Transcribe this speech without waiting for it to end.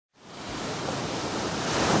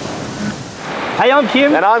Hey, I'm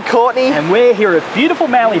Kim. And I'm Courtney. And we're here at beautiful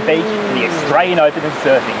Manly Beach for the Australian Open of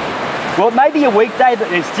Surfing. Well, it may be a weekday, but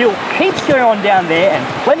there's still heaps going on down there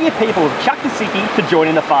and plenty of people have chucked a sickie to join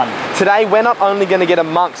in the fun. Today, we're not only going to get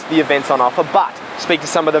amongst the events on offer, but speak to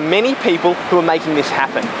some of the many people who are making this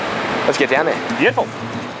happen. Let's get down there. Beautiful.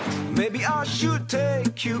 Maybe I should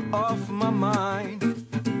take you off my mind.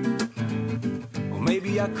 Or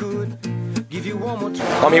maybe I could give you one more try.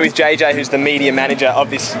 I'm here with JJ, who's the media manager of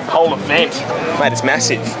this whole event. Mate, it's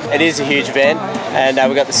massive. It is a huge event, and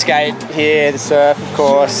we've got the skate here, the surf, of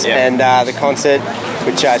course, and the concert,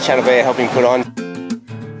 which Channel V are helping put on.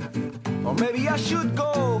 Or maybe I should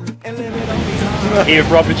go and leave it all behind. Here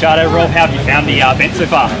with Rob Machado. Rob, how have you found the event so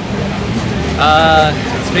far?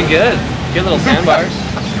 It's been good. Good little sandbars.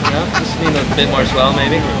 You know, just need a bit more swell,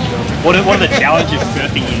 maybe. What are the challenges of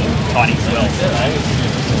surfing in tiny swells?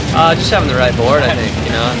 Just having the right board, I think.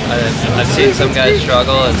 You know, I've seen some guys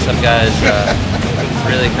struggle and some guys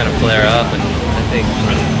really kind of flare up, and I think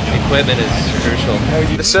equipment is crucial.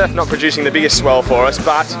 The surf not producing the biggest swell for us,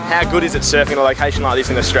 but how good is it surfing in a location like this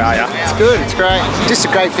in Australia? It's good, it's great. Just a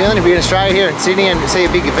great feeling to be in Australia here in Sydney and see a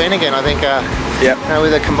big event again. I think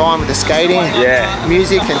with it combined with the skating,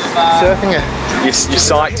 music and surfing. You're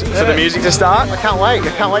psyched for the music to start? I can't wait to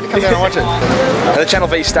come down and watch it. And the Channel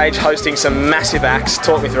V stage hosting some massive acts.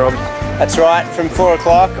 Talk me through them. That's right, from 4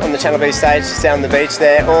 o'clock on the Channel V stage, just down the beach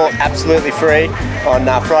there, all absolutely free. On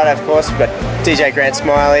Friday, of course, we've got DJ Grant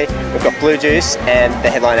Smiley, we've got Blue Juice, and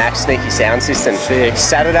the headline act, Sneaky Sound System.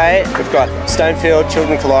 Saturday, we've got Stonefield,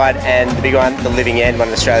 Children Collide, and the big one, The Living End, one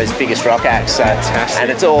of Australia's biggest rock acts. So,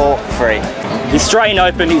 and it's all free. The Australian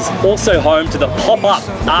Open is also home to the Pop-Up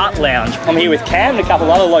Art Lounge. I'm here with Cam and a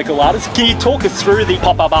couple other local artists. Can you talk us through the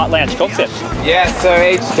Pop-Up Art Lounge concept? Yeah, so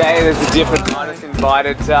each day there's a different artist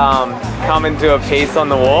invited to come and do a piece on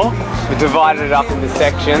the wall. We divided it up into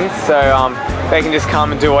sections, so they can just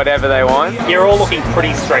come and do whatever they want. You're all looking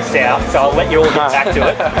pretty stressed out, so I'll let you all get back to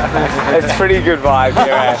it. It's pretty good vibe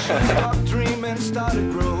here.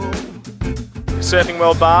 Surfing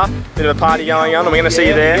World Bar, bit of a party going on, and we're going to see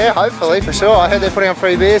you there. Yeah, hopefully, for sure. I heard they're putting on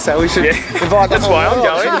free beer, so we should invite them. That's why I'm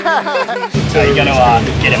going. So you're going to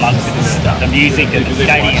get amongst the music and the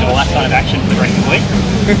skating and all that kind of action for the rest of the week?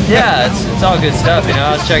 Yeah, it's all good stuff. You know,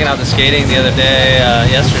 I was checking out the skating the other day,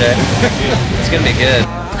 yesterday. It's gonna be good.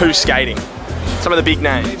 Who's skating? Some of the big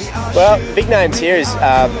names. Well, the big names here is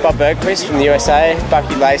Bob Bergquist from the USA,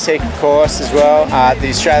 Bucky Lasik, of course, as well. The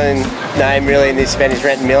Australian name really in this event is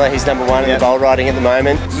Renton Miller. He's #1 in the bowl riding at the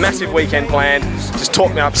moment. Massive weekend plan. Just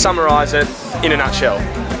talk me up, summarise it in a nutshell.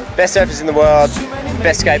 Best surfers in the world,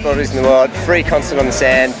 best skateboarders in the world, free concert on the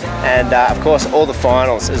sand, and of course all the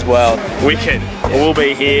finals as well. Wicked. We'll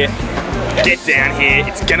be here. Get down here.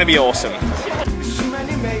 It's going to be awesome.